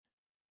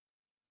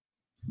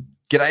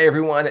G'day,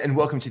 everyone, and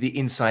welcome to the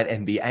Inside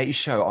NBA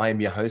show. I am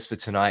your host for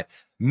tonight,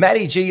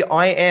 Matty G.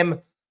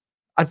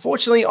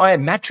 Unfortunately, I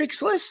am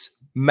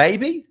matrixless,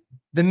 maybe.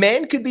 The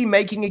man could be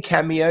making a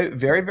cameo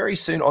very, very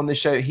soon on the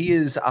show. He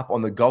is up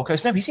on the Gold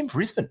Coast. No, he's in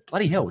Brisbane.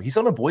 Bloody hell. He's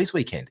on a boys'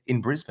 weekend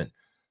in Brisbane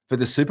for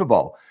the Super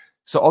Bowl.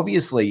 So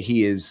obviously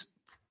he is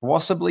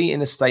possibly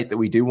in a state that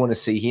we do want to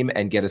see him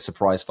and get a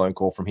surprise phone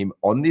call from him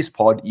on this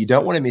pod. You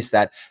don't want to miss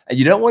that. And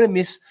you don't want to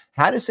miss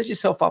how to set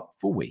yourself up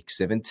for week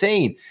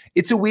 17.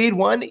 It's a weird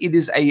one. It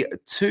is a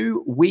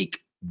 2-week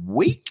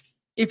week,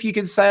 if you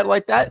can say it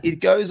like that. It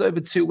goes over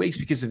 2 weeks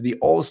because of the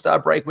All-Star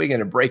break. We're going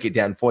to break it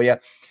down for you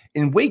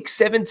in week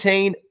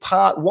 17,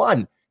 part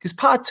 1, because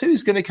part 2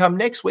 is going to come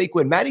next week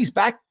when Matty's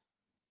back,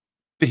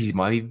 but he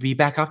might be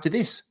back after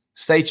this.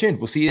 Stay tuned.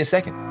 We'll see you in a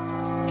second.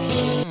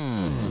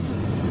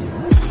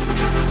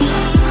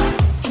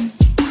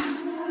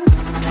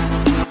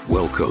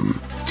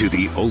 Welcome to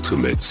the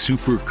Ultimate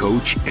Super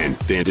Coach and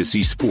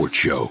Fantasy Sports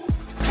Show.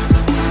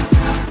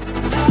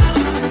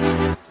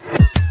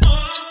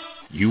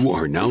 You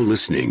are now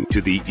listening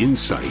to the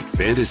Insight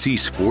Fantasy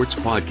Sports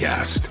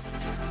Podcast.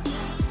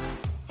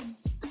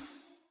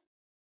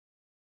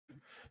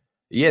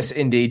 Yes,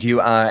 indeed you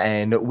are,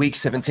 and week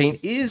 17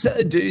 is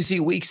a doozy.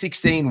 Week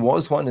 16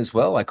 was one as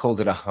well. I called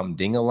it a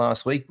humdinger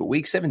last week, but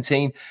week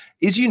 17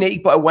 is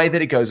unique by way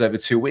that it goes over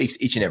 2 weeks.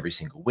 Each and every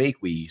single week,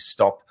 we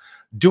stop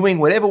doing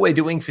whatever we're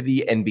doing for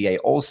the NBA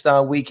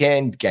All-Star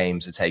weekend.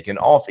 Games are taken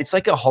off. It's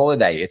like a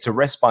holiday. It's a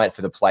respite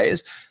for the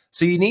players.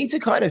 So you need to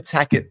kind of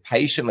tack it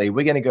patiently.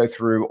 We're going to go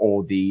through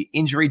all the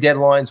injury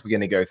deadlines. We're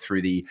going to go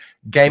through the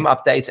game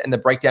updates and the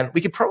breakdown.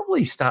 We could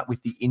probably start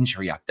with the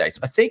injury updates.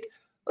 I think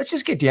let's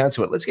just get down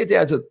to it. Let's get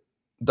down to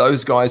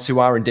those guys who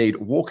are indeed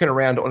walking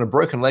around on a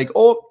broken leg,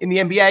 or in the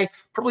NBA,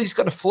 probably just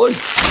got a flu.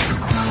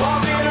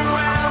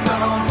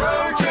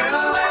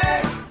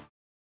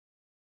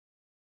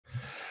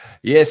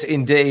 Yes,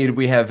 indeed.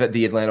 We have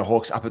the Atlanta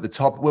Hawks up at the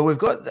top, where we've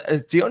got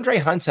DeAndre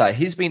Hunter.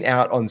 He's been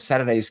out on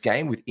Saturday's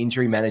game with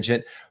injury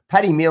management.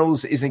 Patty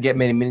Mills isn't getting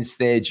many minutes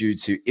there due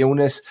to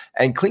illness.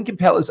 And Clint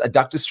Capella's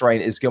adductor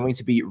strain is going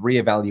to be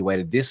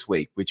reevaluated this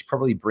week, which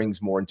probably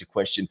brings more into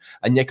question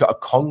Onyeka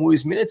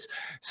Okongwu's minutes.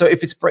 So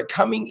if it's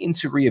coming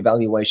into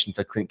reevaluation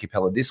for Clint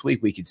Capella this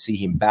week, we could see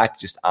him back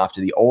just after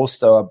the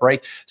All-Star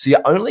break. So you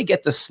only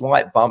get the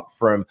slight bump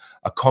from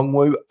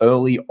Okongwu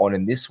early on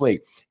in this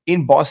week.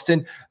 In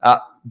Boston,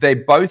 they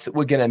both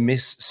were going to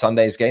miss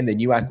Sunday's game. Their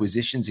new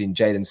acquisitions in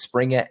Jaden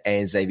Springer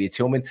and Xavier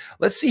Tillman.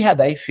 Let's see how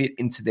they fit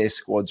into their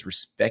squads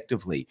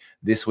respectively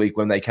this week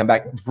when they come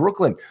back.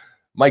 Brooklyn,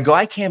 my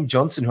guy Cam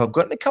Johnson, who I've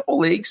got in a couple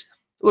leagues.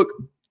 Look,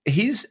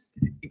 he's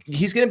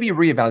going to be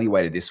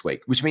reevaluated this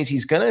week, which means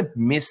he's going to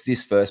miss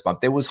this first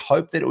bump. There was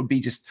hope that it would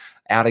be just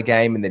out of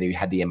game, and then he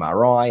had the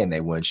MRI, and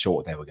they weren't sure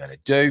what they were going to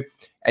do.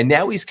 And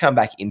now he's come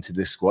back into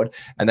the squad,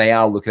 and they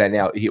are looking at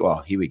now.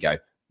 Here we go.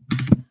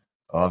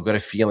 Oh, I've got a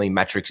feeling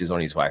Matrix is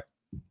on his way.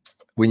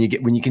 When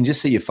you can just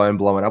see your phone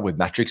blowing up with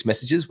Matrix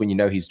messages when you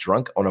know he's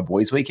drunk on a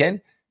boys' weekend,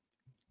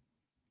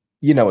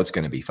 you know it's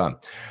going to be fun.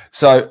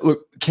 So,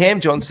 look, Cam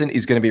Johnson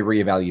is going to be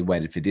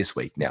reevaluated for this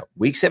week. Now,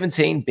 week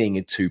 17 being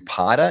a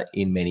two-parter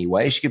in many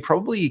ways, you could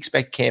probably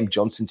expect Cam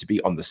Johnson to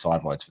be on the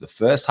sidelines for the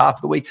first half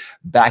of the week,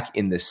 back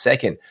in the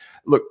second.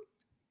 Look,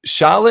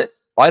 Charlotte,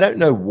 I don't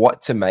know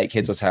what to make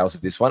heads or tails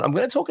of this one. I'm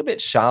going to talk about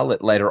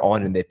Charlotte later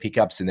on in their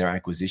pickups and their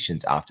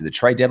acquisitions after the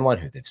trade deadline,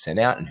 who they've sent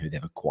out and who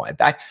they've acquired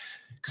back,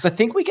 because I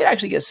think we could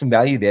actually get some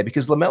value there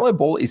because LaMelo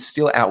Ball is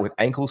still out with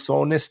ankle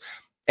soreness,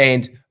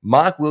 and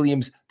Mark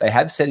Williams, they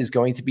have said, is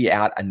going to be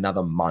out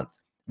another month,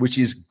 which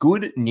is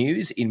good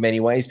news in many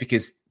ways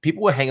because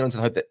people were hanging on to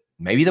the hope that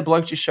maybe the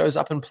bloke just shows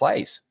up and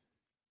plays.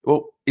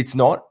 Well, it's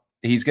not.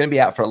 He's going to be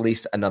out for at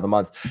least another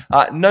month.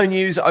 No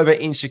news over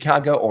in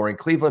Chicago or in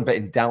Cleveland, but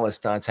in Dallas,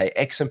 Dante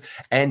Exum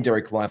and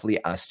Derek Lively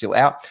are still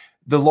out.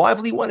 The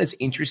Lively one is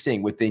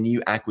interesting with their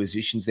new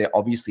acquisitions there,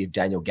 obviously, of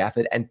Daniel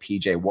Gafford and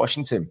PJ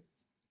Washington.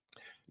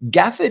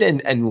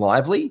 Gafford and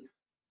Lively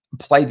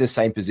play the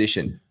same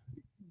position.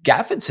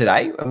 Gafford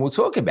today, and we'll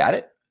talk about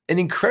it, an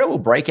incredible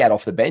breakout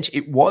off the bench.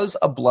 It was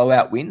a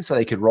blowout win, so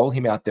they could roll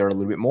him out there a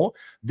little bit more.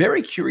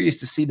 Very curious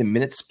to see the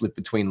minute split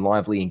between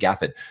Lively and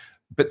Gafford.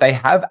 But they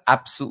have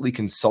absolutely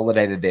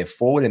consolidated their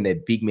forward and their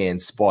big man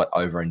spot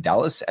over in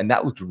Dallas, and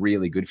that looked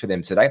really good for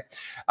them today.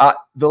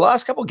 The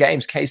last couple of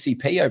games,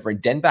 KCP over in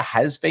Denver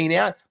has been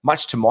out,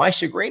 much to my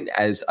chagrin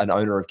as an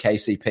owner of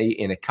KCP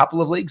in a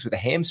couple of leagues with a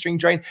hamstring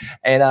drain.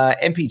 And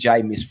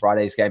MPJ missed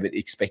Friday's game, but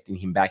expecting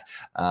him back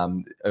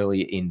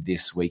early in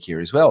this week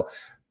here as well.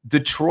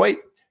 Detroit,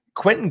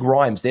 Quentin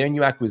Grimes, their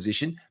new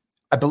acquisition,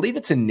 I believe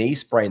it's a knee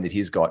sprain that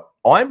he's got.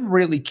 I'm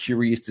really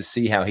curious to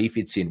see how he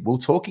fits in. We'll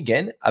talk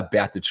again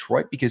about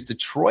Detroit because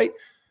Detroit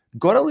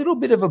got a little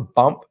bit of a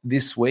bump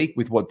this week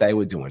with what they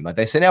were doing. Like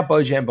they sent out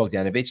Bojan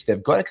Bogdanovic.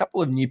 They've got a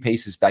couple of new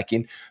pieces back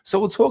in.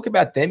 So we'll talk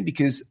about them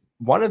because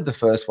one of the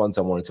first ones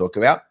I want to talk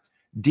about,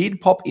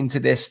 did pop into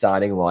their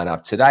starting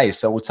lineup today.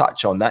 So we'll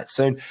touch on that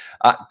soon.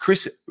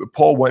 Chris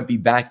Paul won't be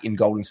back in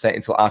Golden State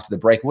until after the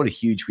break. What a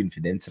huge win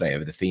for them today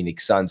over the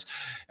Phoenix Suns.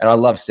 And I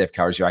love Steph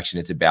Curry's reaction.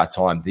 It's about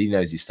time. He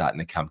knows he's starting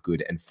to come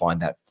good and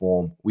find that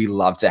form we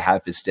love to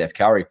have for Steph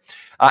Curry.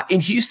 In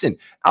Houston,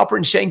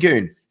 Alperen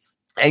Sengun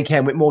and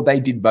Cam Whitmore, they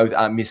did both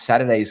miss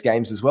Saturday's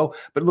games as well.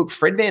 But look,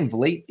 Fred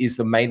VanVleet is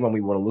the main one we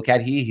want to look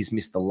at here. He's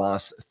missed the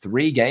last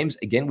 3 games,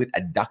 again, with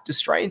adductor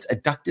strains.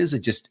 Adductors are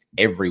just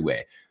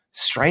everywhere.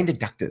 Strained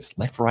adductors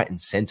left, right,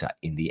 and center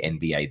in the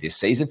NBA this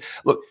season.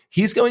 Look,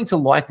 he's going to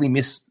likely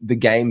miss the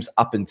games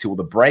up until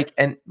the break.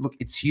 And look,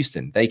 it's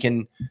Houston. They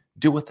can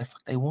do what the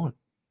fuck they want.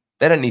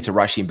 They don't need to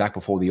rush him back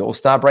before the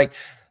All-Star break.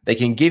 They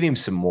can give him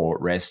some more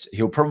rest.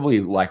 He'll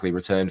probably likely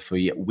return for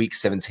Week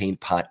 17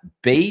 Part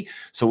B.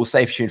 So we'll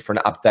stay tuned for an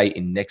update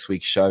in next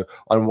week's show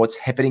on what's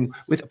happening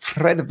with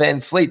Fred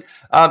VanVleet.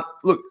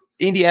 Look,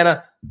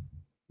 Indiana,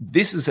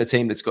 this is a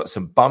team that's got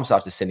some bumps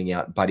after sending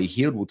out Buddy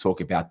Hield. We'll talk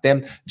about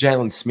them.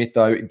 Jalen Smith,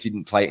 though,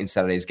 didn't play in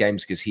Saturday's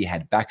games because he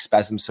had back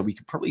spasms, so we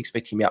could probably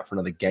expect him out for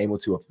another game or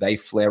two if they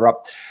flare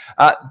up.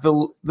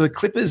 The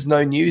Clippers,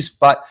 no news,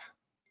 but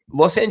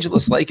Los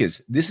Angeles Lakers,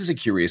 this is a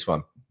curious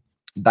one.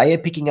 They are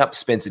picking up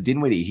Spencer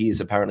Dinwiddie. He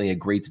has apparently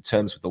agreed to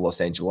terms with the Los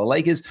Angeles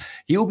Lakers.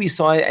 He will be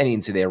signed and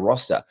into their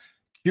roster.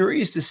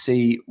 Curious to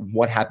see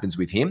what happens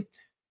with him.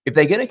 If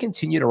they're going to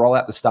continue to roll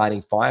out the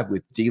starting 5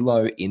 with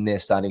D'Lo in their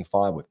starting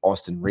 5 with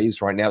Austin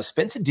Reeves right now,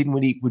 Spencer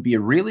Dinwiddie would be a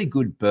really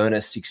good burner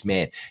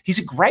 6-man. He's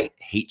a great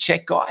heat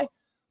check guy.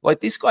 Like,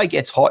 this guy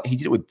gets hot. He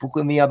did it with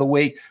Brooklyn the other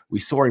week. We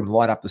saw him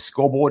light up the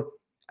scoreboard,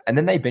 and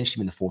then they benched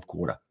him in the 4th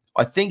quarter.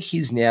 I think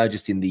he's now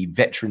just in the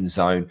veteran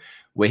zone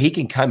where he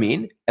can come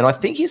in, and I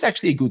think he's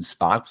actually a good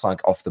spark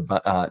plug off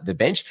the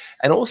bench.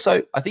 And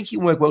also, I think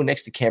he'll work well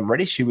next to Cam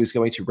Reddish, who is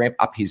going to ramp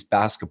up his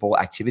basketball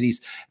activities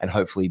and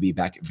hopefully be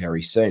back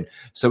very soon.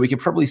 So we could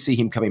probably see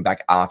him coming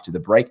back after the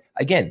break.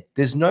 Again,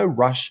 there's no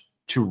rush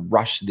to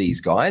rush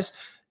these guys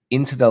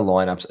into their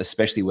lineups,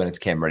 especially when it's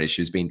Cam Reddish,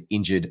 who's been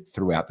injured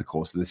throughout the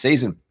course of the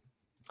season.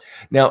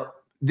 Now,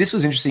 this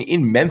was interesting.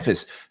 In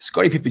Memphis,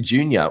 Scottie Pippen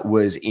Jr.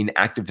 was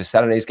inactive for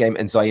Saturday's game,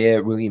 and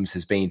Zaire Williams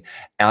has been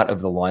out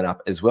of the lineup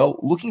as well.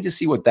 Looking to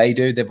see what they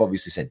do. They've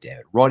obviously sent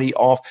David Roddy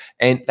off,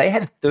 and they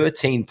had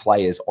 13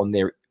 players on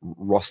their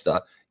roster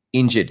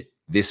injured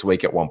this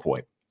week at one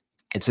point.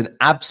 It's an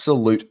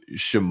absolute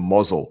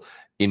schmozzle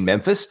in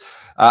Memphis.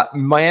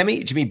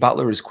 Miami, Jimmy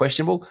Butler is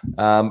questionable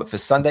for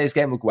Sunday's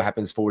game. Look what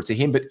happens forward to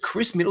him. But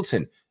Chris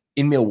Middleton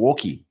in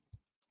Milwaukee,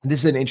 this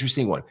is an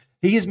interesting one.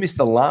 He has missed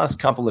the last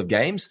couple of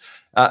games.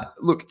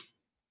 Look,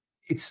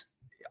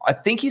 I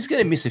think he's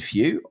going to miss a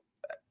few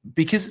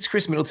because it's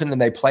Chris Middleton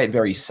and they play it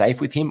very safe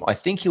with him. I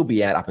think he'll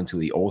be out up until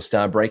the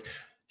All-Star break.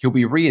 He'll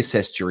be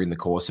reassessed during the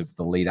course of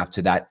the lead up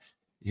to that.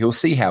 He'll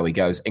see how he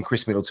goes, and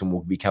Chris Middleton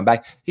will be come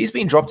back. He's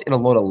been dropped in a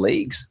lot of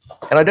leagues,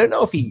 and I don't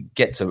know if he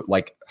gets a,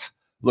 look,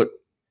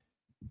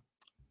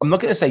 I'm not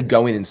going to say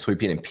go in and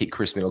swoop in and pick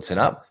Chris Middleton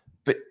up,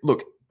 but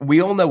look, we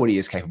all know what he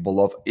is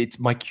capable of.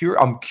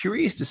 I'm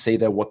curious to see,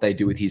 though, what they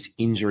do with his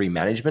injury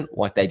management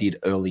like they did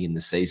early in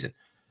the season.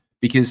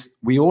 Because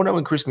we all know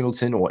when Chris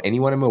Middleton or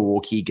anyone in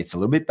Milwaukee gets a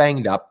little bit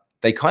banged up,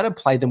 they kind of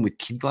play them with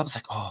kid gloves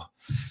like, oh,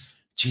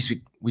 geez,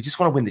 we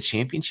just want to win the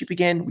championship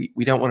again.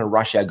 We don't want to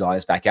rush our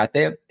guys back out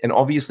there. And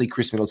obviously,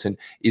 Chris Middleton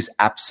is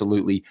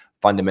absolutely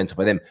fundamental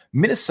for them.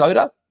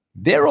 Minnesota,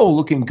 they're all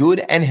looking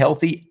good and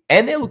healthy,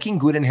 and they're looking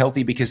good and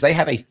healthy because they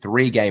have a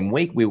 3-game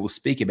week. We will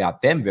speak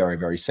about them very,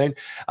 very soon.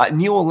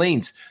 New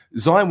Orleans,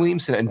 Zion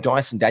Williamson and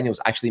Dyson Daniels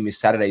actually missed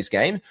Saturday's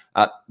game.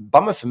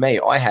 Bummer for me.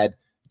 I had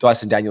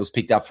Dyson Daniels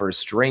picked up for a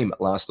stream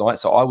last night,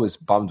 so I was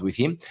bummed with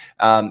him.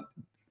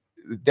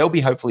 They'll be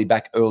hopefully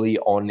back early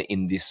on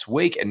in this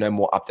week, and no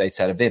more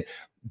updates out of them.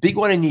 Big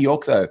one in New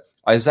York, though.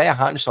 Isaiah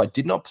Hartenstein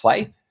did not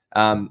play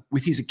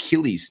with his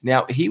Achilles.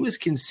 Now, he was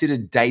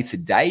considered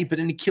day-to-day, but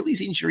an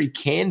Achilles injury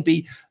can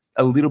be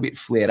a little bit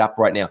flared up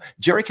right now.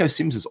 Jericho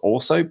Sims is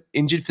also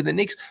injured for the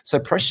Knicks, so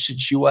Precious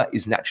Achiuwa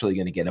is naturally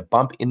going to get a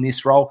bump in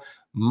this role.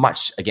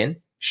 Much, again,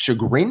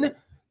 chagrin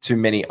to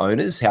many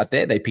owners out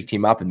there. They picked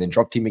him up and then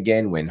dropped him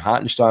again when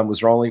Hartenstein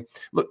was rolling.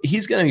 Look,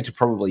 he's going to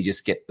probably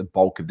just get the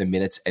bulk of the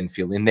minutes and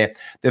fill in there.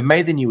 They've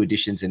made the new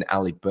additions in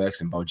Alec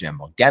Burks and Bojan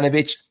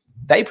Bogdanovic.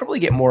 They probably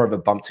get more of a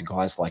bump to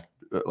guys like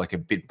a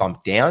bit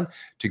bumped down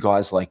to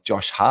guys like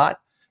Josh Hart.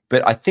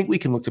 But I think we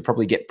can look to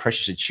probably get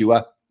Precious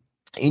Achiuwa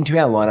into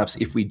our lineups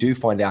if we do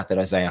find out that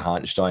Isaiah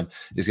Hartenstein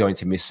is going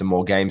to miss some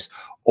more games.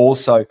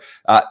 Also,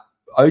 OG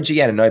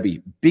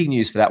Anunoby, big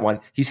news for that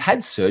one. He's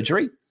had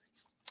surgery,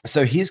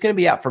 so he's going to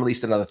be out for at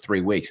least another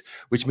 3 weeks,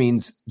 which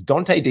means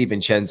Dante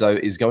DiVincenzo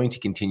is going to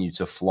continue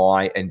to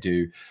fly and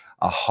do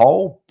a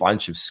whole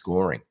bunch of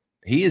scoring.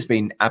 He has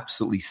been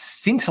absolutely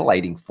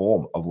scintillating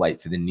form of late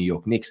for the New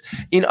York Knicks.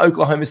 In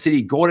Oklahoma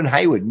City, Gordon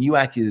Hayward, new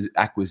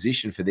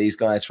acquisition for these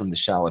guys from the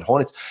Charlotte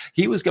Hornets.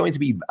 He was going to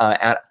be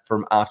out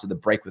from after the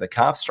break with a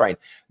calf strain.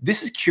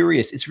 This is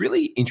curious. It's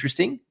really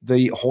interesting,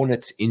 the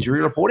Hornets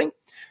injury reporting,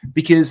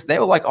 because they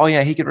were like, oh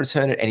yeah, he could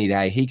return it any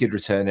day. He could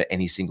return it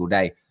any single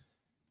day.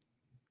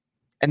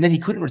 And then he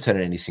couldn't return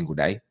it any single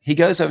day. He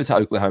goes over to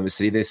Oklahoma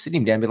City. They're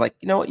sitting him down and be like,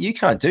 you know what? You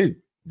can't do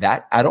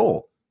that at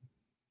all.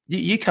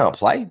 You can't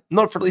play.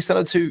 Not for at least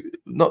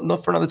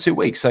not for another 2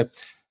 weeks. So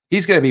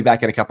he's going to be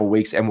back in a couple of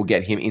weeks, and we'll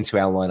get him into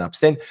our lineups.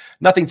 Then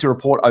nothing to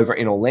report over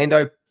in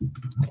Orlando.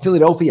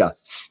 Philadelphia.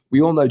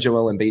 We all know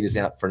Joel Embiid is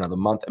out for another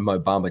month, and Mo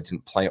Bamba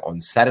didn't play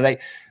on Saturday.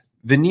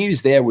 The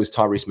news there was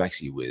Tyrese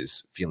Maxey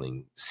was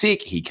feeling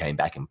sick. He came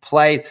back and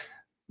played.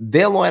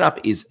 Their lineup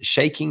is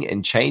shaking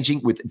and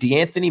changing, with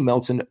DeAnthony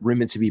Melton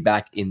rumored to be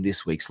back in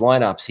this week's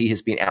lineups. He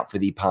has been out for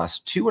the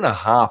past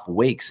 2.5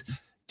 weeks,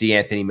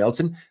 DeAnthony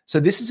Melton. So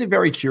this is a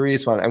very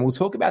curious one, and we'll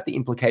talk about the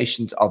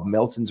implications of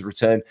Melton's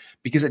return,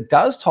 because it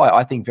does tie,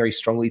 I think, very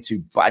strongly to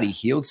Buddy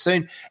Hield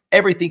soon.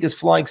 Everything is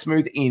flying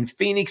smooth in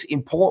Phoenix,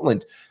 in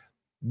Portland.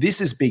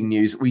 This is big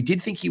news. We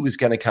did think he was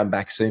going to come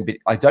back soon, but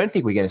I don't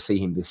think we're going to see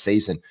him this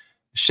season.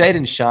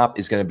 Shaedon Sharpe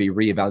is going to be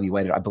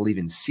reevaluated, I believe,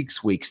 in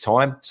 6 weeks'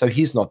 time. So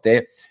he's not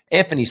there.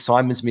 Anthony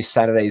Simons missed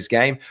Saturday's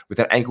game with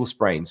an ankle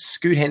sprain.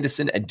 Scoot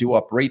Henderson and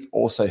Duop Reith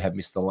also have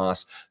missed the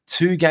last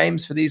 2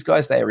 games for these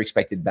guys. They are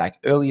expected back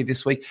earlier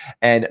this week.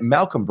 And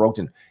Malcolm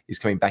Brogdon is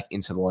coming back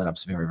into the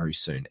lineups very, very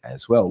soon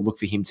as well. Look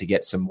for him to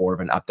get some more of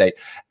an update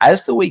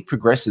as the week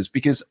progresses,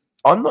 because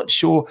I'm not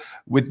sure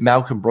with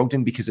Malcolm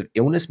Brogdon, because of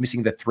illness,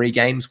 missing the 3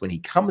 games. When he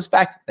comes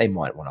back, they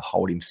might want to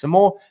hold him some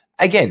more.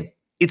 Again,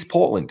 it's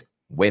Portland.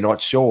 We're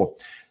not sure.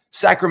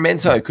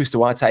 Sacramento,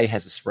 Kustuarte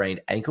has a sprained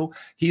ankle.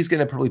 He's going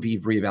to probably be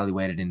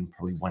reevaluated in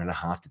probably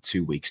 1.5 to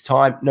 2 weeks'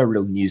 time. No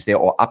real news there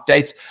or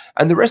updates.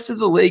 And the rest of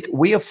the league,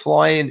 we are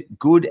flying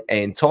good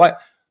and tight.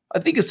 I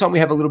think it's time we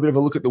have a little bit of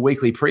a look at the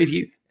weekly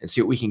preview and see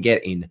what we can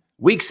get in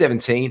Week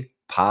 17,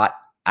 Part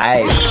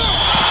A. He's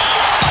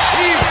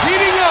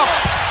heating up.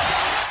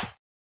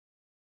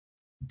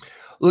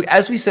 Look,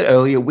 as we said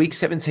earlier, Week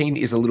 17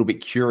 is a little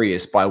bit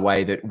curious by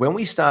way that when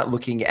we start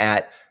looking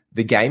at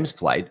the games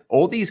played,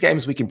 all these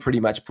games we can pretty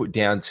much put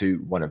down to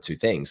one of 2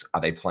 things. Are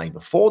they playing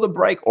before the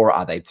break, or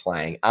are they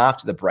playing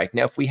after the break?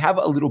 Now, if we have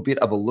a little bit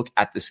of a look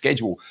at the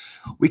schedule,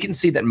 we can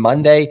see that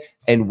Monday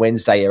and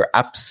Wednesday are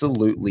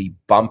absolutely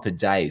bumper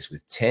days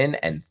with 10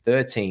 and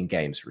 13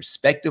 games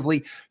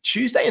respectively.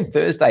 Tuesday and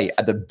Thursday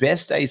are the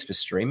best days for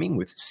streaming,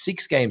 with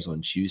 6 games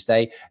on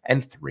Tuesday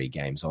and 3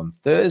 games on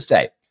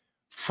Thursday.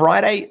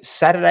 Friday,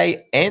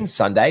 Saturday, and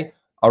Sunday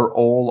are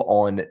all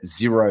on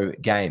 0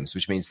 games,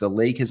 which means the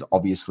league has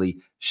obviously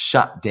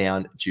shut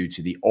down due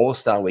to the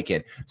All-Star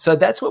weekend. So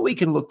that's where we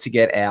can look to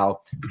get our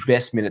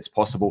best minutes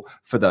possible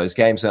for those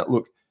games. Now,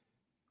 look,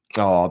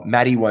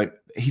 Matty won't,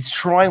 he's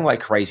trying like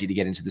crazy to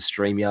get into the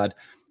StreamYard.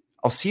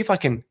 I'll see if I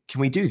can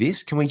we do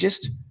this? Can we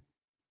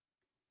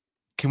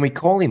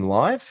call him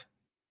live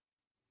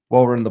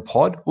while we're in the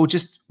pod? We'll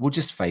just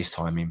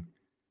FaceTime him.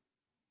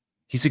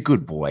 He's a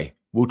good boy.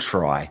 We'll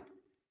try.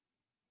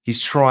 He's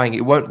trying.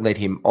 It won't let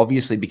him,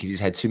 obviously, because he's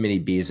had too many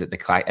beers at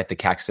the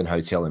Caxton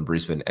Hotel in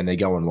Brisbane, and they're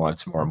going live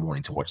tomorrow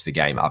morning to watch the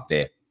game up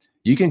there.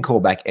 You can call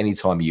back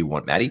anytime you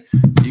want, Matty.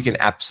 You can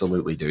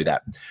absolutely do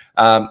that.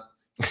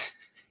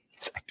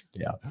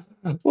 Yeah.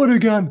 What a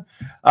gun.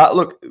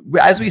 Look,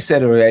 as we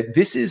said earlier,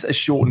 this is a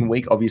shortened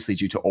week, obviously,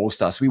 due to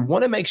All-Star. So we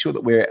want to make sure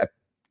that we're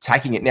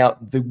attacking it. Now,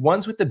 the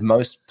ones with the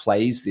most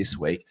plays this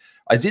week,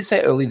 I did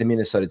say earlier the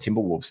Minnesota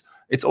Timberwolves.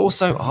 It's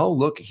also,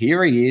 look,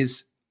 here he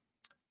is.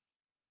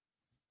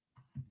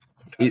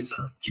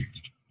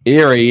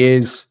 Here he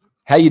is.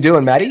 How you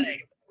doing, Matty?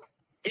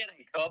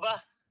 G'day,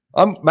 Cobber.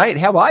 Mate,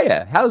 how are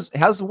you? How's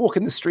the walk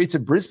in the streets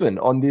of Brisbane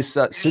on this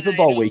Super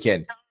Bowl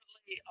weekend?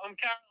 I'm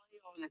currently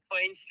on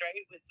Queen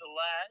Street with the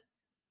lads.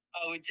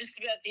 We're just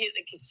about to hit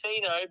the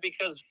casino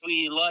because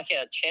we like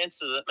our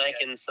chances at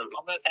making some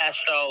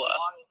cashola.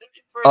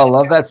 I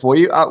love that for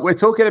you. We're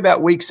talking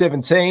about Week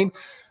 17.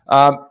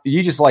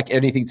 You just like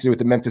anything to do with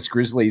the Memphis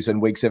Grizzlies in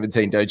Week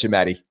 17, don't you,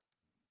 Matty?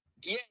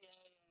 Yeah.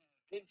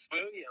 Vince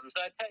Williams,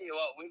 I tell you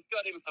what, we've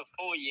got him for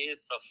 4 years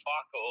for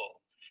fuck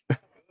all.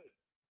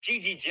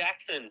 Gigi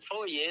Jackson,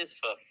 4 years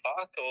for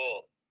fuck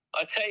all.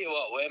 I tell you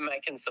what, we're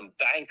making some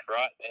bank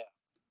right now.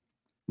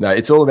 No,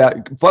 it's all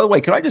about. By the way,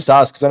 can I just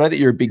ask, because I know that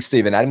you're a big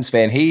Steven Adams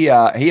fan. He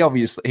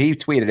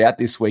tweeted out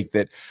this week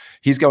that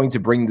he's going to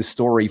bring the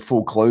story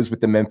full close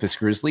with the Memphis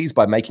Grizzlies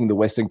by making the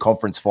Western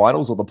Conference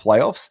Finals or the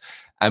playoffs,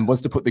 and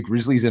wants to put the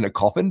Grizzlies in a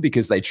coffin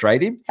because they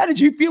trade him. How did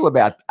you feel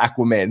about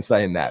Aquaman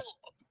saying that?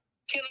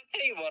 Can I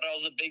tell you what? I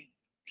was a big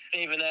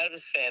Steven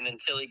Adams fan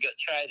until he got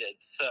traded.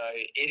 So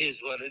it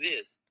is what it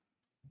is.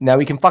 Now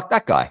we can fuck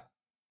that guy.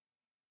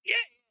 Yeah,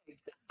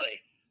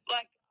 exactly.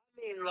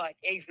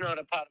 He's not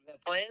a part of our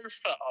plans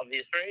for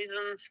obvious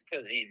reasons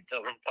because he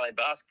doesn't play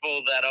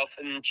basketball that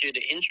often due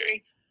to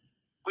injury.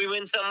 We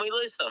win some, we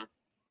lose some.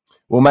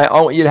 Well, mate,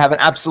 I want you to have an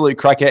absolute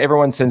cracker.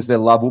 Everyone sends their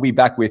love. We'll be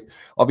back with,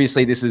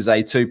 obviously, this is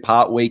a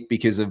 2-part week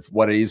because of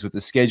what it is with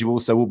the schedule.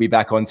 So we'll be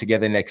back on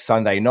together next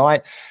Sunday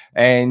night.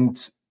 And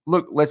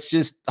look, let's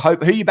just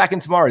hope. Who are you backing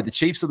tomorrow, the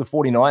Chiefs or the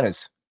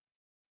 49ers?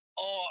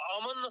 Oh,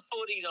 I'm on the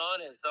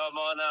 49ers.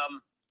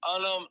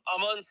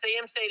 I'm on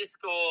CMC to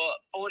score,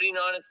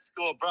 49ers to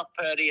score Brock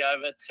Purdy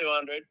over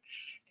 200.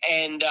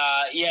 And,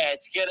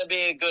 it's going to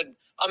be a good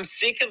 – I'm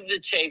sick of the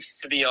Chiefs,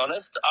 to be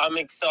honest. I'm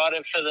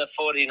excited for the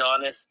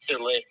 49ers to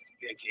lift.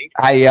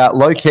 Hey,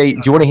 low key,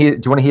 do you want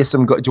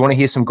to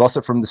hear some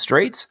gossip from the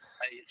streets?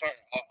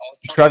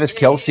 Travis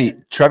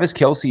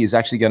Kelce is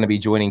actually going to be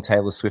joining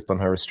Taylor Swift on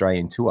her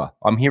Australian tour.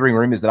 I'm hearing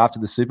rumors that after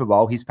the Super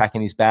Bowl, he's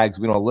packing his bags,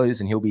 win or lose,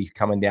 and he'll be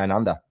coming down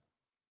under.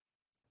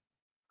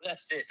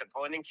 That's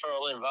disappointing for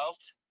all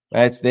involved.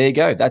 There you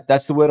go.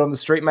 That's the word on the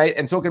street, mate.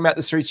 And talking about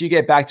the streets, you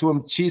get back to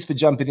them. Cheers for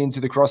jumping into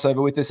the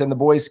crossover with us and the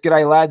boys.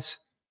 G'day, lads.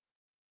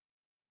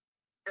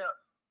 Yeah.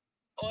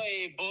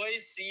 Oi,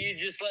 boys. You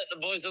just let the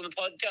boys on the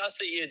podcast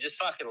that you're just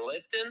fucking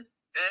lifting?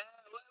 Yeah,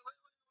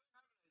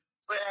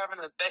 we're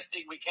having the best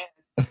thing we can.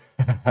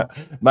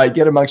 Mate,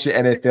 get amongst your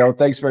NFL.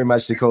 Thanks very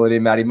much for calling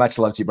in, Matty. Much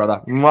love to you,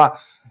 brother. Mwah.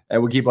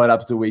 And we'll keep on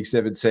up to week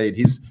 17.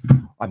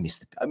 I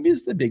missed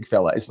the big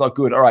fella. It's not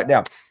good. All right,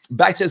 now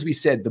back to, as we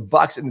said, the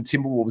Bucks and the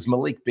Timberwolves.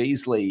 Malik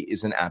Beasley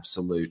is an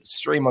absolute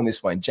stream on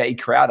this one. Jay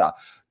Crowder,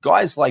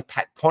 guys like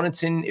Pat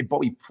Connaughton, if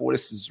Bobby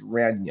Portis is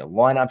around in your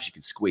lineups, you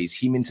can squeeze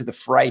him into the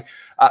fray.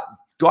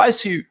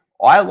 Guys who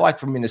I like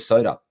from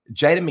Minnesota,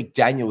 Jaden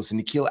McDaniels and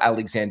Nikhil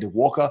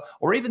Alexander-Walker,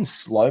 or even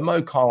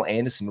slow-mo Kyle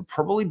Anderson will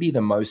probably be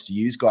the most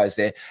used guys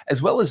there,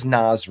 as well as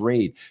Naz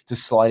Reid to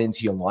slide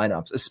into your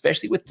lineups,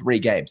 especially with 3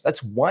 games.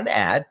 That's one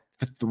ad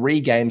for 3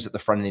 games at the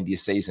front end of your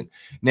season.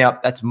 Now,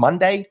 that's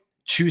Monday,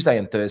 Tuesday,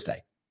 and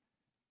Thursday.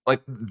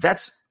 Like,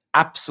 that's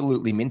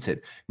absolutely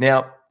minted.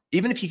 Now,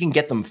 even if you can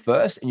get them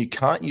first and you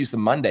can't use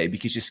them Monday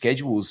because your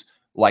schedule's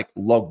like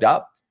logged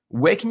up,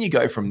 where can you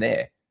go from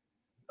there?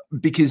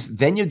 Because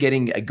then you're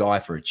getting a guy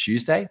for a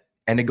Tuesday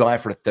and a guy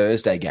for a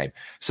Thursday game.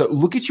 So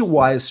look at your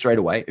wires straight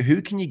away.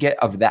 Who can you get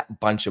of that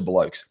bunch of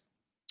blokes?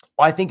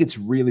 I think it's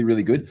really,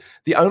 really good.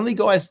 The only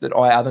guys that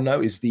I other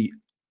know is the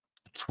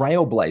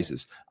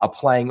Trailblazers are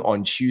playing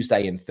on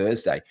Tuesday and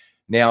Thursday.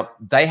 Now,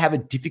 they have a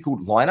difficult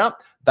lineup.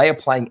 They are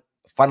playing,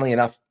 funnily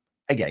enough,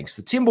 against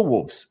the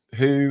Timberwolves,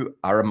 who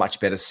are a much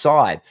better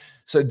side.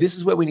 So this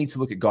is where we need to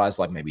look at guys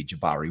like maybe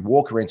Jabari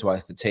Walker into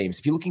other teams.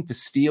 If you're looking for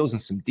steals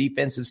and some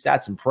defensive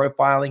stats and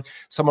profiling,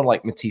 someone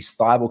like Matisse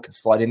Thybulle could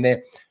slide in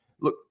there.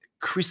 Look,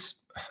 Chris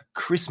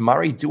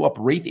Murray, Duop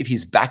Reith, if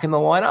he's back in the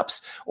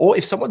lineups, or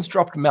if someone's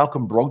dropped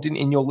Malcolm Brogdon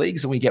in your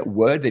leagues and we get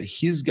word that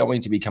he's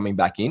going to be coming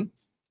back in,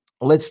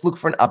 let's look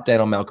for an update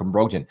on Malcolm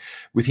Brogdon.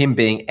 With him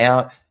being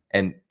out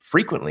and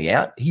frequently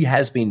out, he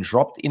has been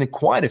dropped in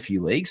quite a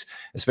few leagues,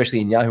 especially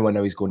in Yahoo. I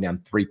know he's gone down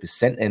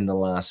 3% in the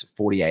last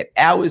 48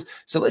 hours.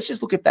 So let's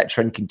just look if that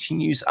trend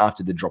continues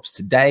after the drops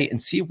today and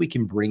see if we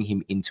can bring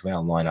him into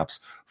our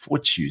lineups for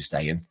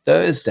Tuesday and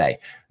Thursday.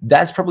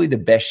 That's probably the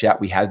best shout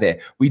we have there.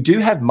 We do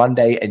have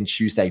Monday and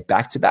Tuesday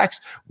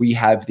back-to-backs. We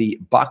have the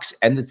Bucks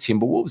and the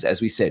Timberwolves.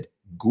 As we said,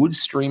 good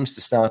streams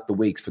to start the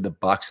weeks for the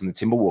Bucks and the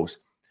Timberwolves.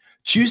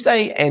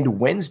 Tuesday and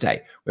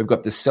Wednesday, we've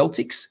got the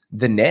Celtics,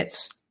 the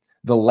Nets,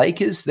 the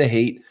Lakers, the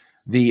Heat,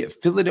 the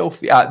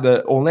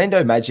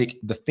Orlando Magic,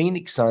 the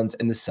Phoenix Suns,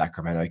 and the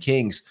Sacramento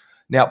Kings.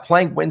 Now,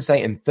 playing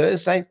Wednesday and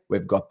Thursday,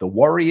 we've got the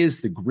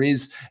Warriors, the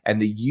Grizz,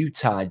 and the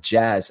Utah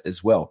Jazz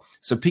as well.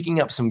 So picking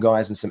up some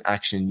guys and some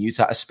action in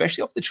Utah,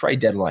 especially off the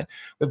trade deadline.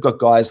 We've got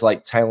guys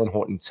like Taylor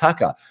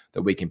Horton-Tucker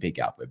that we can pick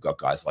up. We've got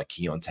guys like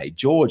Keontae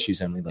George,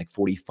 who's only like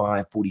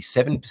 45,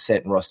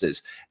 47%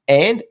 rosters,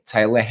 and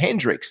Taylor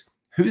Hendricks,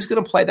 who's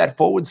going to play that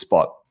forward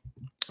spot.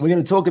 We're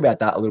going to talk about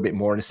that a little bit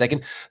more in a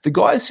second. The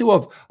guys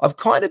who I've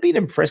kind of been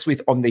impressed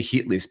with on the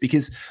hit list,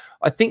 because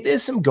I think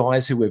there's some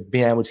guys who have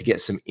been able to get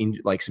some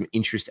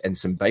interest and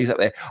some base up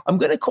there. I'm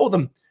going to call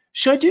them,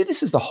 should I do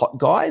this as the hot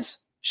guys?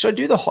 Should I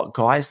do the hot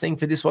guys thing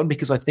for this one?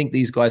 Because I think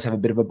these guys have a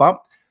bit of a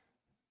bump.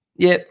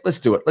 Yeah, let's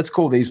do it. Let's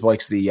call these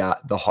blokes the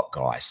hot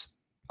guys.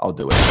 I'll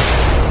do it.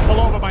 Pull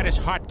over by this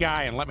hot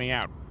guy and let me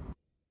out.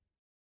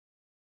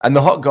 And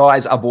the hot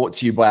guys are brought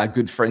to you by our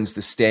good friends,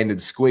 the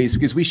Standard Squeeze,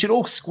 because we should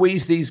all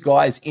squeeze these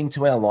guys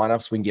into our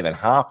lineups. We can give it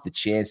half the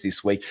chance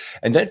this week.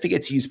 And don't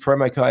forget to use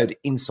promo code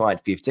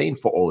INSIDE15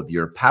 for all of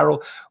your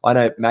apparel. I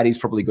know Matty's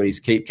probably got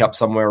his keep cup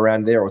somewhere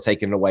around there or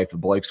taking it away for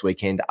Blokes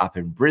Weekend up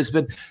in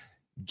Brisbane.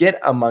 Get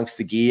amongst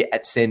the gear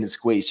at Standard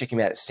Squeeze. Check him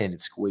out at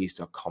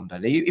standardsqueeze.com.au.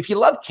 If you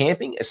love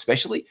camping,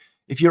 especially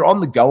if you're on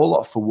the go a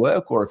lot for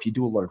work or if you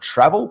do a lot of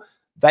travel,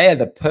 they are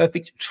the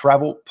perfect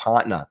travel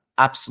partner.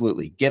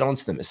 Absolutely. Get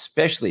onto them,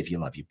 especially if you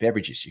love your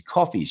beverages, your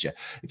coffees.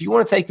 If you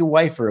want to take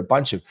away for a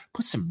bunch of,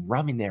 put some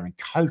rum in there and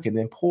Coke and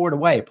then pour it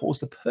away. It pours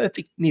the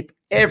perfect nip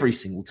every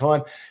single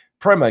time.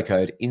 Promo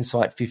code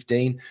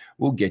INSIDE15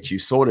 will get you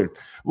sorted.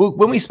 Well,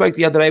 when we spoke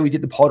the other day, we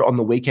did the pod on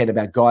the weekend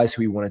about guys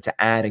who we wanted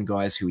to add and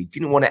guys who we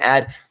didn't want to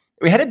add.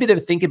 We had a bit of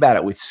a think about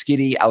it with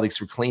Skiddy, Alex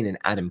Reclean, and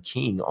Adam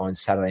King on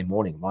Saturday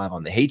morning live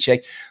on the Heat Check.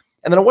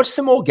 And then I watched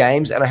some more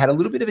games and I had a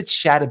little bit of a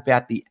chat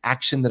about the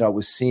action that I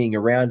was seeing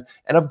around.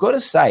 And I've got to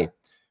say,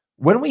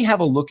 when we have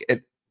a look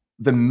at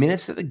the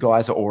minutes that the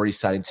guys are already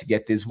starting to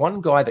get, there's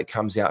one guy that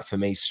comes out for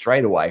me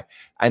straight away,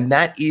 and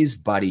that is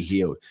Buddy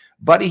Hield.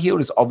 Buddy Hield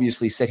has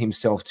obviously set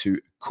himself to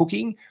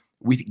cooking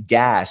with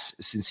gas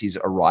since his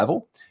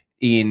arrival.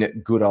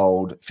 in good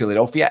old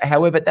Philadelphia.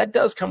 However, that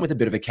does come with a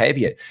bit of a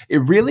caveat. It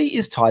really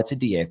is tied to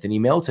DeAnthony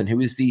Melton, who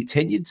is the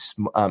tenured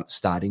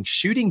starting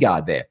shooting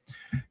guard there.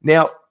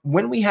 Now,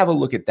 when we have a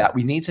look at that,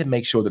 we need to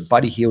make sure that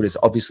Buddy Hield is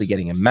obviously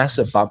getting a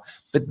massive bump,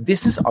 but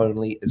this is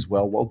only as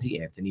well while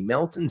DeAnthony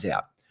Melton's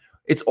out.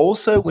 It's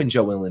also when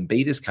Joel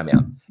Embiid has come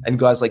out and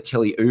guys like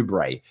Kelly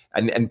Oubre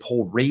and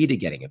Paul Reed are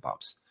getting a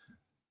bumps.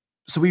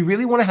 So we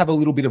really want to have a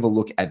little bit of a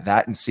look at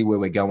that and see where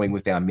we're going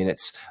with our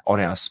minutes on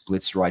our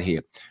splits right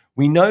here.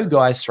 We know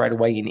guys straight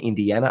away in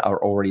Indiana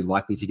are already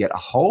likely to get a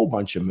whole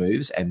bunch of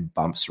moves and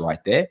bumps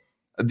right there.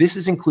 This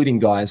is including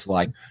guys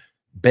like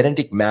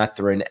Benedict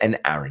Mathurin and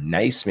Aaron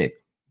Naismith.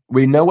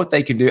 We know what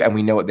they can do and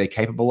we know what they're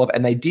capable of.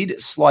 And they did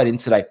slide in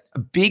today. A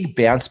big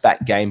bounce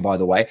back game, by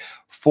the way,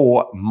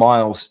 for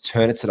Miles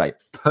Turner today.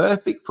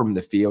 Perfect from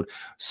the field,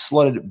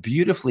 slotted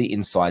beautifully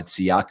inside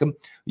Siakam.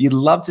 You'd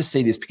love to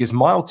see this because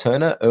Miles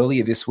Turner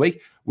earlier this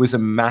week was a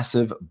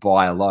massive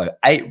buy low.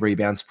 8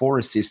 rebounds, 4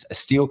 assists, a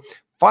steal.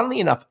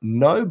 Funnily enough,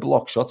 no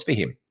block shots for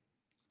him.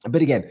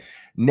 But again,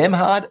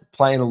 Nembhard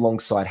playing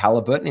alongside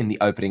Halliburton in the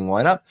opening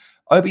lineup.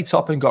 Obi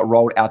Toppin got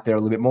rolled out there a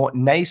little bit more.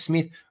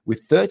 Naismith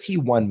with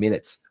 31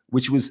 minutes.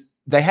 Which was,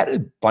 they had a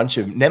bunch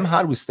of,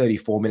 Nembhard was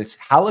 34 minutes,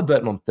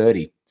 Halliburton on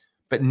 30,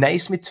 but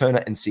Naismith,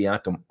 Turner, and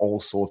Siakam all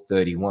saw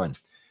 31.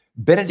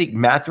 Benedict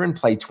Mathurin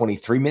played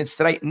 23 minutes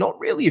today, not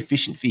really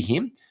efficient for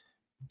him.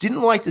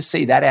 Didn't like to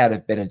see that out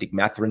of Benedict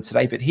Mathurin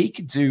today, but he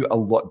could do a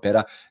lot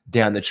better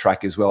down the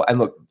track as well. And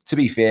look, to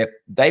be fair,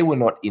 they were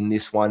not in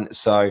this one.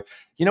 So,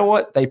 you know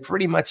what? They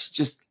pretty much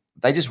just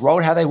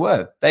rolled how they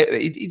were.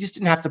 He just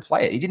didn't have to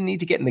play it. He didn't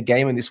need to get in the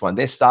game in this one.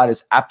 Their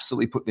starters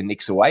absolutely put the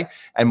Knicks away,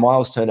 and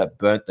Miles Turner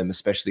burnt them,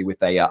 especially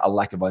with a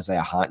lack of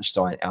Isaiah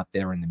Hartenstein out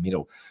there in the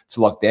middle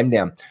to lock them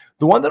down.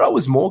 The one that I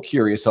was more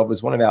curious of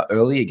was one of our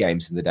earlier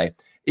games in the day.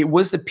 It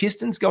was the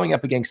Pistons going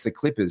up against the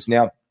Clippers.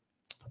 Now,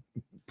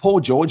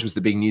 Paul George was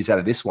the big news out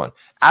of this one.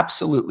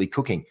 Absolutely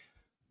cooking.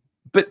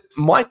 But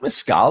Mike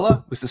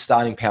Muscala was the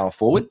starting power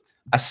forward.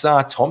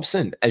 Asar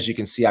Thompson, as you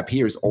can see up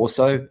here, is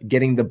also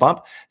getting the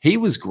bump. He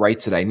was great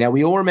today. Now,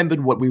 we all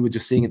remembered what we were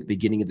just seeing at the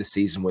beginning of the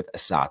season with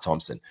Asar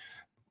Thompson.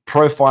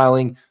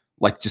 Profiling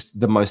like just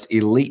the most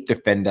elite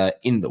defender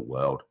in the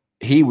world.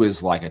 He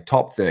was like a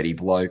top 30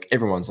 bloke.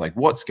 Everyone's like,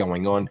 what's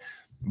going on?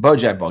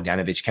 Bojan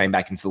Bogdanovic came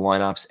back into the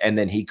lineups, and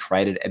then he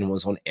created and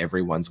was on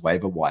everyone's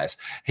waiver wires.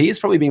 He has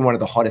probably been one of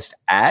the hottest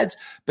ads,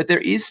 but there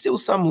is still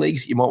some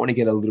leagues you might want to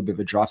get a little bit of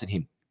a draft at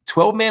him.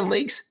 12-man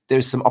leagues,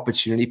 there's some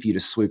opportunity for you to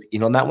swoop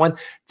in on that one.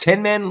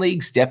 10-man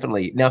leagues,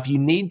 definitely. Now, if you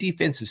need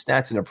defensive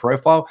stats in a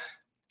profile,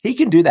 he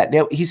can do that.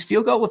 Now, his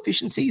field goal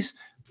efficiencies,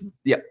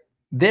 yeah,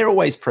 they're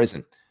always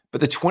present. But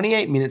the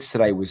 28 minutes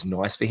today was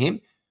nice for him.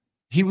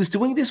 He was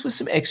doing this with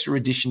some extra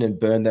addition and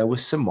burn, though,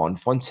 with Simon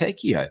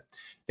Fontecchio.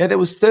 Now, there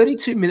was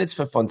 32 minutes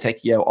for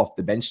Fontecchio off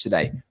the bench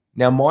today.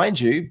 Now, mind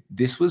you,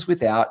 this was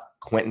without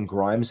Quentin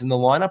Grimes in the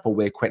lineup, or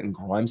where Quentin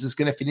Grimes is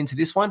going to fit into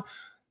this one.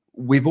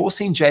 We've all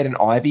seen Jaden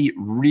Ivey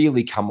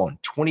really come on.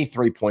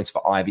 23 points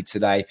for Ivey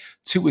today,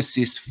 2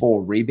 assists,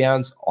 4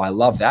 rebounds. I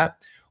love that.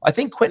 I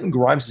think Quentin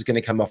Grimes is going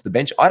to come off the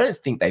bench. I don't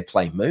think they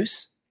play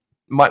Moose,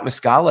 Mike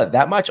Muscala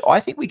that much. I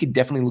think we could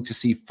definitely look to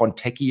see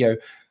Fontecchio.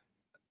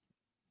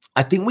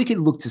 I think we could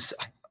look to,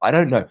 I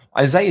don't know.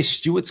 Isaiah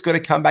Stewart's got to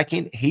come back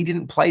in. He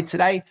didn't play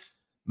today.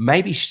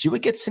 Maybe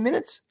Stewart gets some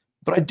minutes.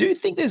 But I do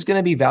think there's going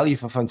to be value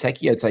for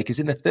Fontecchio today because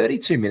in the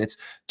 32 minutes,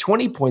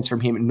 20 points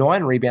from him,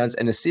 9 rebounds,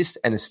 an assist,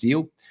 and a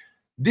steal.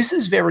 This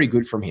is very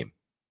good from him.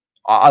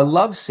 I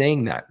love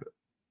seeing that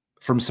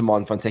from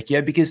Simon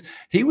Fontecchio because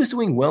he was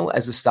doing well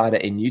as a starter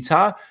in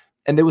Utah,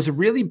 and there was a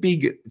really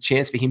big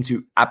chance for him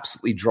to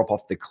absolutely drop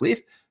off the cliff.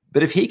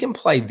 But if he can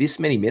play this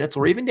many minutes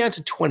or even down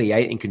to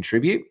 28 and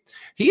contribute,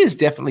 he is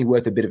definitely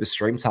worth a bit of a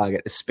stream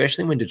target,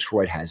 especially when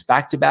Detroit has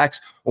back-to-backs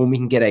or when we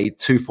can get a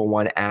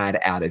 2-for-1 ad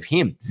out of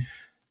him.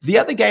 The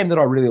other game that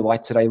I really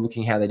liked today,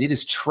 looking how they did,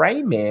 is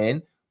Trey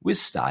Mann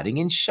was starting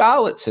in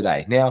Charlotte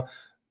today. Now,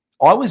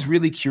 I was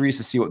really curious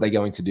to see what they're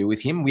going to do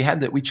with him.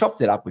 We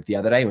chopped it up with the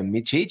other day with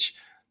Micic.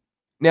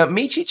 Now,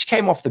 Micic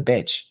came off the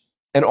bench,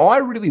 and I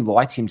really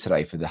liked him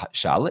today for the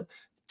Charlotte.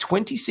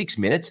 26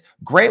 minutes.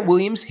 Grant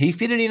Williams, he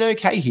fitted in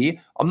okay here.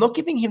 I'm not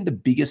giving him the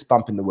biggest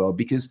bump in the world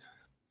because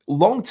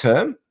long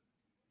term,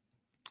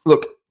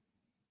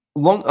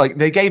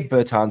 they gave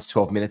Bertans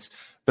 12 minutes,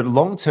 but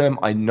long term,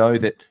 I know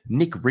that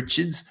Nick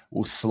Richards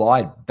will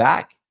slide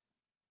back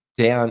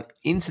down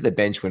into the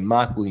bench when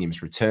Mark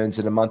Williams returns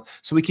in a month.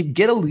 So we could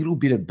get a little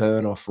bit of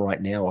burn off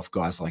right now off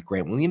guys like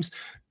Grant Williams.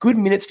 Good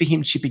minutes for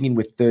him chipping in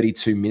with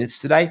 32 minutes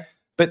today.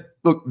 But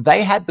look,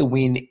 they had the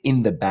win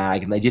in the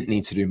bag and they didn't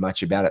need to do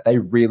much about it. They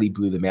really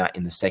blew them out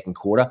in the second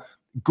quarter.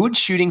 Good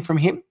shooting from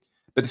him,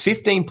 but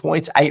 15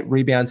 points, 8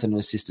 rebounds, and an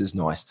assist is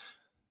nice.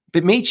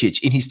 But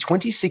Micic, in his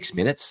 26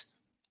 minutes,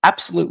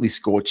 absolutely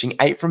scorching,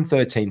 8 from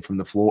 13 from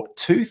the floor,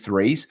 2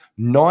 threes,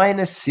 9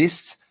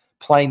 assists,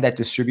 playing that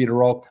distributor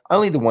role,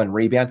 only the 1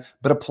 rebound,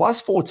 but a plus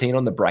 14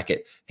 on the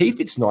bracket. He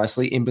fits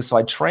nicely in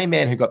beside Trey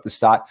Mann, who got the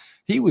start.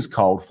 He was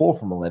cold, 4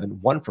 from 11,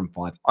 1 from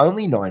 5,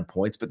 only 9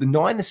 points, but the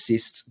 9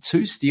 assists,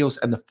 2 steals,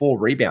 and the 4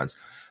 rebounds.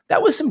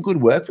 That was some good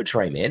work for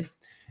Trey Mann.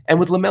 And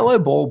with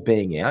LaMelo Ball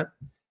being out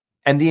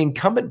and the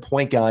incumbent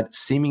point guard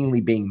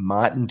seemingly being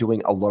Martin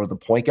doing a lot of the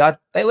point guard,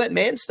 they let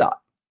Mann start.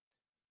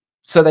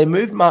 So they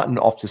moved Martin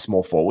off to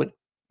small forward.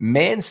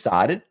 Mann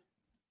started.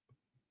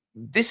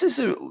 This is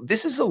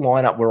a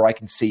lineup where I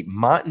can see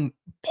Martin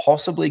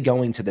possibly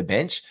going to the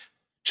bench,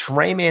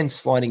 Trey Mann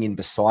sliding in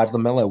beside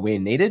LaMelo where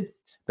needed,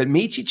 but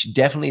Micic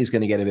definitely is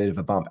going to get a bit of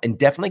a bump and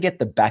definitely get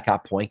the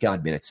backup point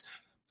guard minutes.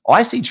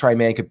 I see Trey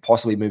Mann could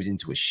possibly move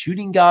into a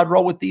shooting guard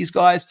role with these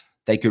guys.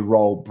 They could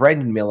roll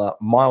Brandon Miller,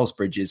 Miles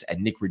Bridges,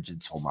 and Nick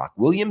Richards or Mark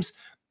Williams,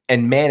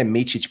 and Mann and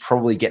Micic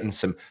probably getting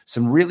some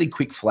really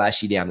quick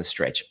flashy down the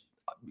stretch.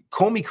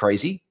 Call me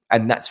crazy,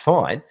 and that's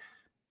fine.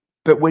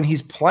 But when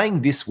he's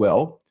playing this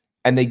well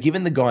and they're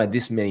giving the guy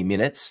this many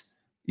minutes,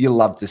 you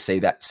love to see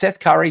that. Seth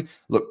Curry,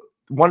 look,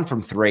 1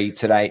 from 3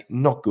 today,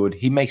 not good.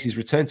 He makes his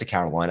return to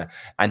Carolina,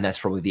 and that's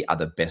probably the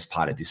other best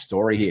part of this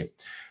story here.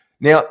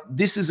 Now,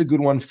 this is a good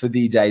one for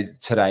the day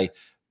today.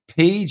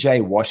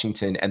 PJ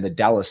Washington and the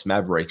Dallas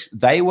Mavericks,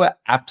 they were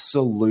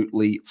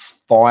absolutely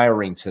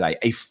firing today.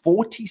 A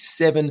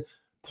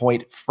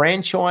 47-point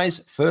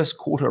franchise first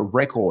quarter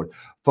record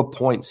for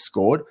points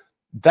scored.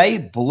 They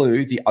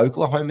blew the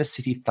Oklahoma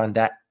City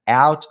Thunder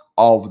out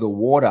of the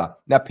water.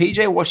 Now,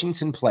 PJ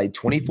Washington played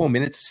 24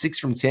 minutes, 6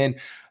 from 10,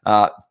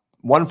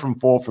 1 from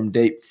 4 from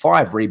deep,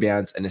 5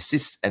 rebounds, an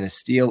assist, and a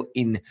steal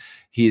in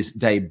his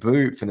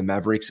debut for the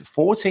Mavericks.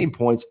 14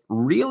 points,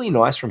 really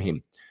nice from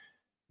him.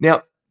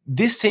 Now,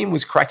 this team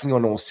was cracking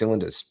on all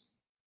cylinders.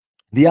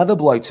 The other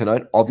bloke to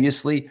note,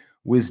 obviously,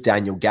 was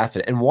Daniel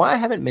Gafford. And why I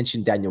haven't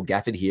mentioned Daniel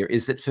Gafford here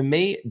is that for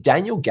me,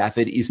 Daniel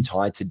Gafford is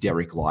tied to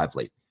Derek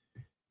Lively.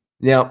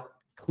 Now,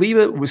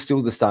 Kleber was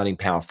still the starting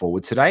power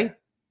forward today.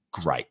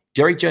 Great.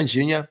 Derek Jones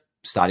Jr.,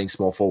 starting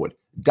small forward.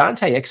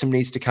 Dante Exum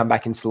needs to come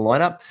back into the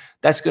lineup.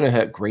 That's going to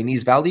hurt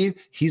Greeny's value.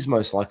 He's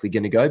most likely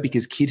going to go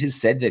because Kidd has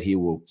said that he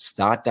will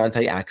start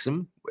Dante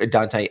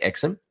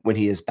Exum when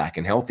he is back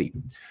and healthy.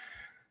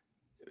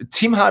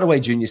 Tim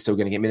Hardaway Jr. is still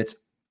going to get minutes.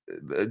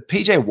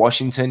 PJ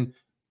Washington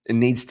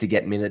needs to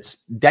get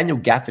minutes. Daniel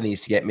Gafford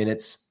needs to get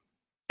minutes.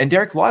 And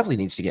Derek Lively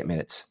needs to get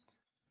minutes.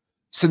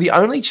 So the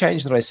only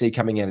change that I see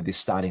coming out of this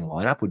starting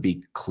lineup would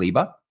be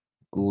Kleber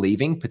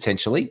leaving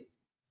potentially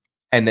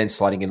and then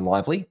sliding in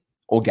Lively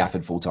or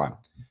Gafford full-time.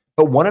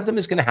 But one of them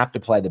is going to have to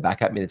play the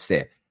backup minutes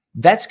there.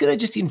 That's going to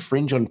just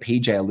infringe on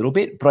PJ a little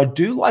bit, but I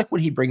do like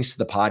what he brings to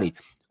the party.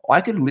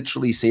 I could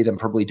literally see them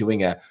probably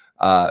doing a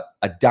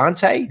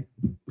Dante,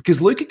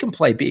 because Luka can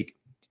play big.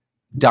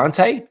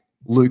 Dante,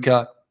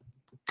 Luka,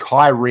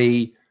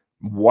 Kyrie,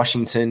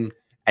 Washington,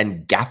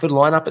 and Gafford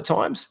line up at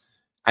times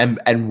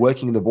and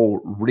working the ball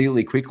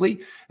really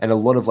quickly and a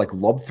lot of like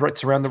lob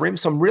threats around the rim.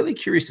 So I'm really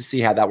curious to see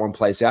how that one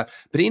plays out.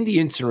 But in the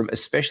interim,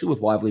 especially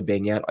with Lively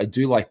being out, I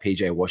do like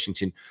PJ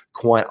Washington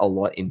quite a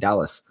lot in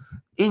Dallas.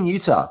 In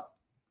Utah,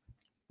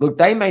 look,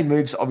 they made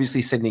moves,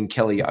 obviously sending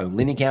Kelly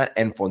Olynyk out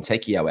and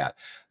Fontecchio out.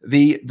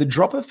 The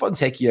drop of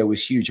Fontecchio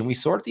was huge, and we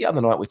saw it the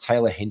other night with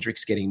Taylor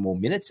Hendricks getting more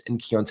minutes and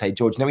Keontae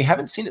George. Now, we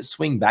haven't seen it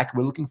swing back.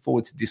 We're looking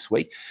forward to this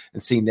week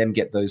and seeing them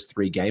get those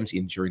 3 games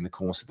in during the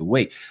course of the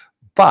week.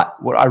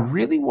 But what I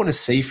really want to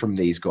see from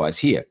these guys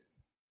here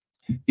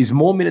is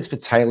more minutes for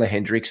Taylor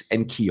Hendricks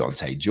and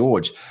Keontae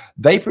George.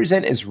 They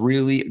present as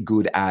really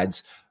good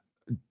ads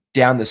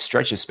down the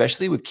stretch,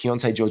 especially with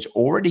Keontae George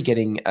already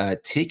getting a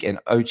tick and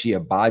Ochai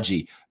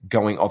Agbaji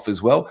going off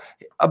as well.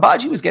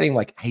 Agbaji was getting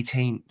like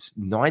 18,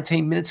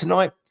 19 minutes a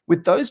night.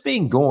 With those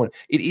being gone,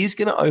 it is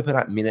going to open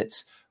up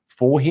minutes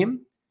for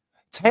him.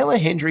 Taylor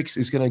Hendricks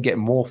is going to get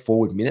more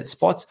forward minute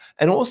spots,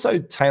 and also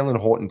Talen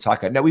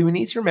Horton-Tucker. Now, we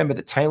need to remember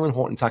that Talen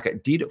Horton-Tucker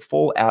did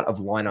fall out of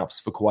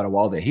lineups for quite a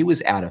while there. He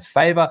was out of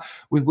favor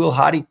with Will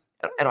Hardy,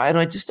 and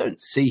I just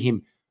don't see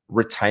him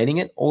retaining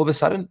it all of a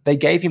sudden. They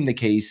gave him the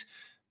keys.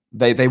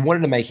 They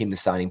wanted to make him the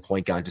starting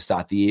point guard to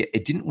start the year.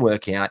 It didn't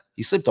work out.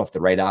 He slipped off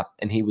the radar,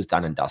 and he was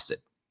done and dusted.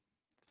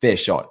 Fair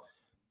shot.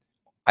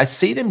 I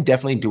see them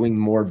definitely doing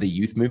more of the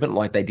youth movement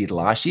like they did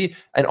last year.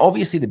 And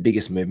obviously the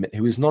biggest movement,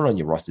 who is not on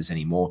your rosters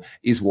anymore,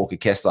 is Walker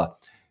Kessler.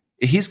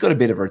 He's got a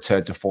bit of a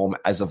return to form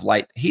as of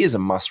late. He is a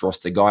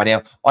must-roster guy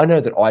now. I know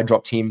that I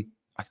dropped him,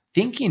 I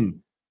think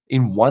in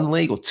 1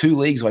 league or 2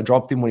 leagues, I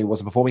dropped him when he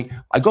wasn't performing.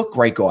 I got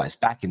great guys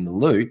back in the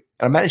loot,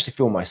 and I managed to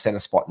fill my center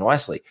spot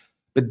nicely.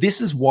 But this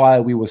is why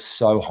we were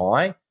so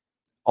high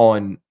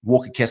on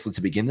Walker Kessler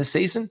to begin the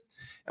season.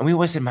 And we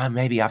always said, man,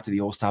 maybe after the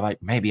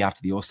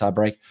All-Star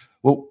break,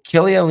 Well,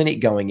 Kelly Olynyk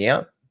going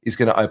out is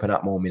going to open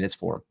up more minutes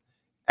for him.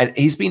 And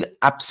he's been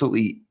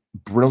absolutely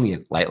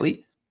brilliant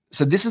lately.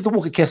 So this is the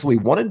Walker Kessler we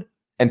wanted.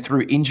 And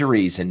through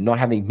injuries and not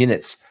having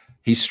minutes,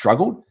 he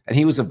struggled. And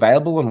he was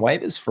available on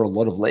waivers for a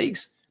lot of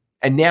leagues.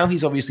 And now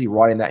he's obviously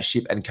riding that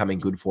ship and coming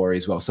good for it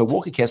as well. So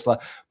Walker Kessler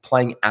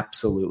playing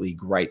absolutely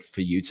great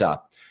for Utah.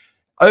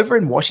 Over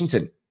in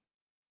Washington,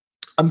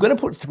 I'm going to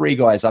put 3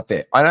 guys up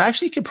there. I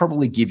actually could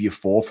probably give you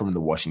 4 from the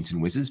Washington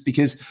Wizards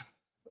because,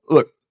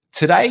 look,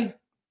 today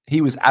He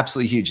was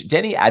absolutely huge.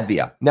 Denny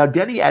Advia. Now,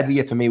 Denny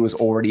Advia for me was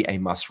already a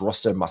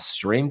must-roster,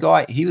 must-stream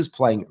guy. He was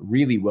playing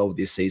really well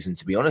this season,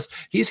 to be honest.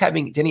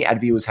 Denny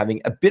Advia was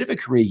having a bit of a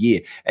career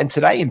year. And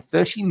today in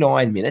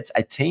 39 minutes,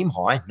 a team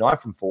high, 9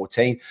 from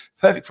 14,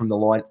 perfect from the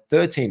line,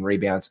 13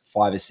 rebounds,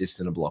 5 assists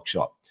and a block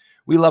shot.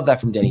 We love that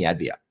from Denny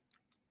Advia.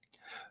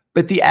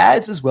 But the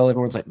ads as well,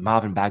 everyone's like,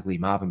 Marvin Bagley.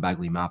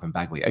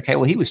 Okay,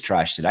 well, he was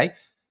trash today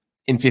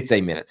in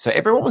 15 minutes. So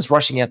everyone was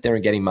rushing out there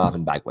and getting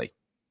Marvin Bagley.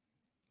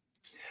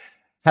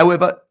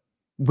 However,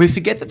 we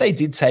forget that they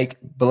did take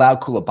Bilal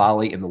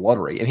Coulibaly in the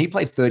lottery, and he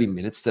played 30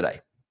 minutes today.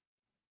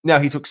 Now,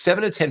 he took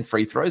 7 of 10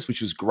 free throws,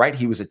 which was great.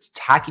 He was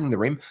attacking the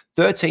rim,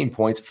 13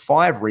 points,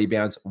 5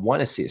 rebounds,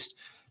 1 assist.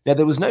 Now,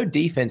 there was no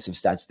defensive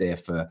stats there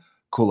for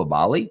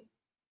Coulibaly,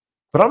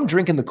 but I'm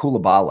drinking the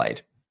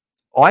Coulibaly.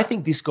 I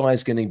think this guy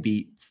is going to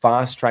be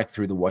fast-tracked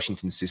through the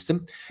Washington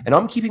system, and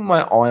I'm keeping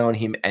my eye on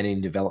him and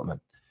in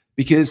development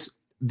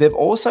because they've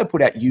also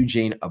put out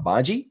Eugene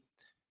Abaji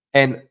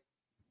and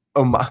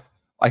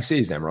I see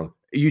his name wrong.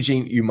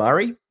 Eugene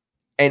Umari.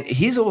 And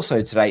he's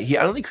also today, he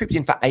only crept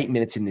in for 8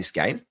 minutes in this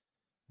game,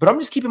 but I'm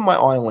just keeping my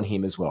eye on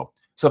him as well.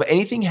 So if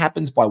anything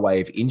happens by way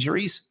of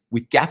injuries,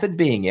 with Gafford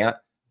being out,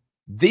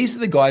 these are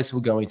the guys who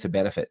are going to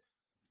benefit.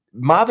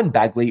 Marvin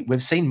Bagley,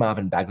 we've seen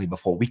Marvin Bagley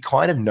before. We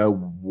kind of know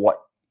what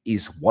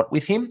is what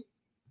with him.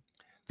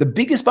 The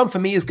biggest bump for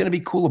me is going to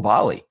be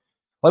Coulibaly.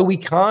 Like, we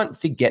can't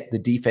forget the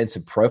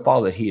defensive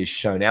profile that he has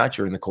shown out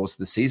during the course of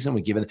the season.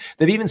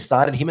 They've even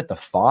started him at the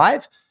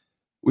 5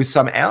 with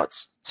some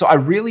outs. So I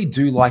really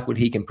do like what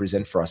he can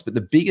present for us. But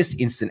the biggest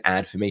instant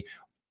ad for me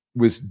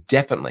was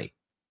definitely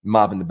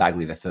Marvin the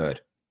Bagley III.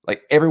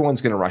 Like,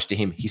 everyone's going to rush to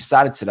him. He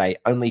started today,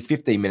 only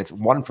 15 minutes,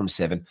 1 from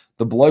 7.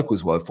 The bloke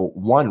was woeful,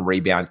 1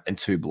 rebound and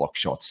 2 block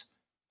shots.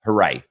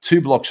 Hooray. 2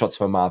 block shots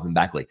for Marvin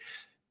Bagley.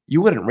 You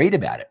wouldn't read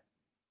about it.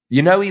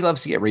 You know he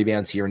loves to get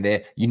rebounds here and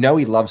there. You know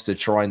he loves to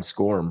try and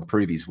score and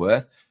prove his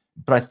worth.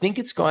 But I think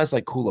it's guys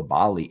like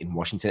Coulibaly in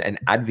Washington and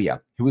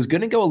Advia who is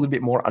going to go a little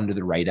bit more under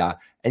the radar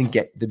and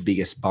get the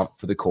biggest bump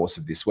for the course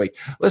of this week.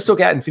 Let's talk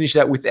out and finish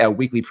that with our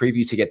weekly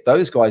preview to get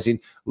those guys in.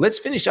 Let's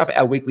finish up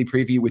our weekly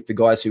preview with the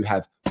guys who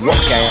have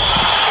what game.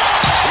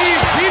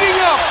 He's heating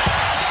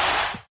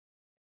up.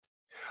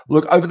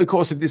 Look, over the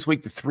course of this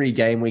week, the 3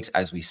 game weeks,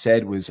 as we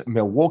said, was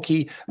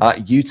Milwaukee,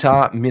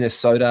 Utah,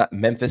 Minnesota,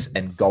 Memphis,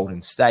 and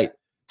Golden State.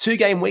 2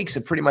 game weeks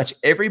of pretty much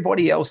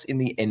everybody else in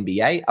the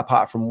NBA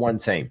apart from one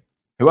team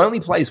who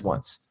only plays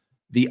once,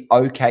 the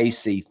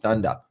OKC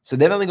Thunder. So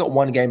they've only got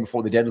 1 game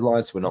before the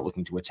deadline, so we're not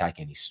looking to attack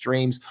any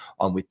streams.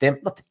 I'm with them.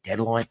 Not the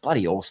deadline,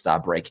 bloody All-Star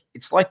break.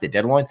 It's like the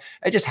deadline.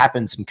 It just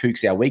happens and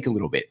kooks our week a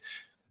little bit.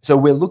 So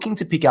we're looking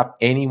to pick up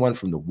anyone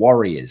from the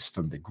Warriors,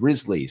 from the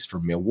Grizzlies,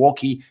 from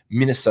Milwaukee,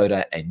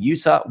 Minnesota, and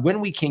Utah when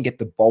we can get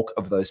the bulk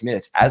of those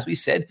minutes. As we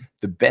said,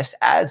 the best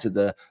ads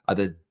are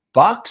the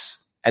Bucks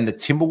and the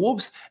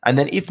Timberwolves. And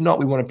then if not,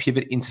 we want to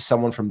pivot into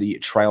someone from the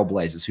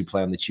Trailblazers who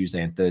play on the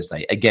Tuesday and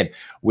Thursday, again,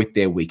 with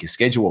their weaker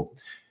schedule.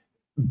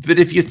 But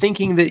if you're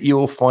thinking that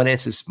your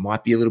finances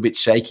might be a little bit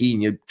shaky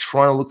and you're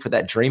trying to look for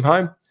that dream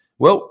home,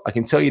 well, I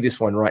can tell you this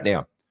one right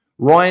now.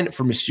 Ryan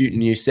from Astute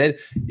News said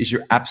is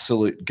your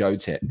absolute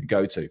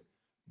go-to.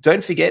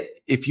 Don't forget,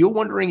 if you're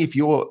wondering if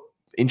your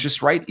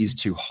interest rate is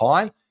too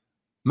high,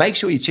 make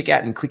sure you check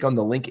out and click on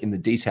the link in the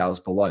details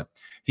below.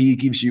 He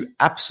gives you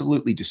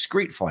absolutely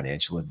discreet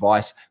financial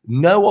advice,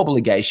 no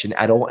obligation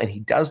at all, and he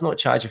does not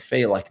charge a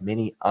fee like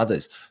many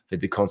others for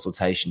the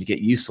consultation to get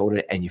you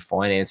sorted and your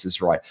finances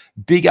right.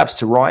 Big ups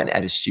to Ryan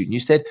at Astute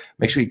Newstead.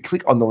 Make sure you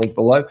click on the link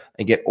below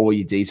and get all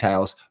your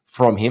details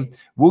from him.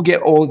 We'll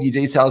get all of your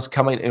details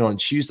coming in on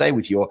Tuesday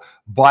with your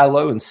buy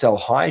low and sell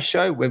high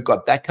show. We've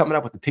got that coming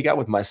up with the pickup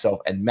with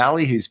myself and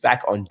Mally, who's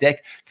back on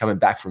deck, coming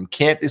back from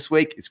camp this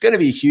week. It's going to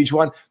be a huge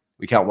one.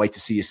 We can't wait to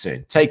see you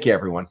soon. Take care,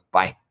 everyone.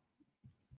 Bye.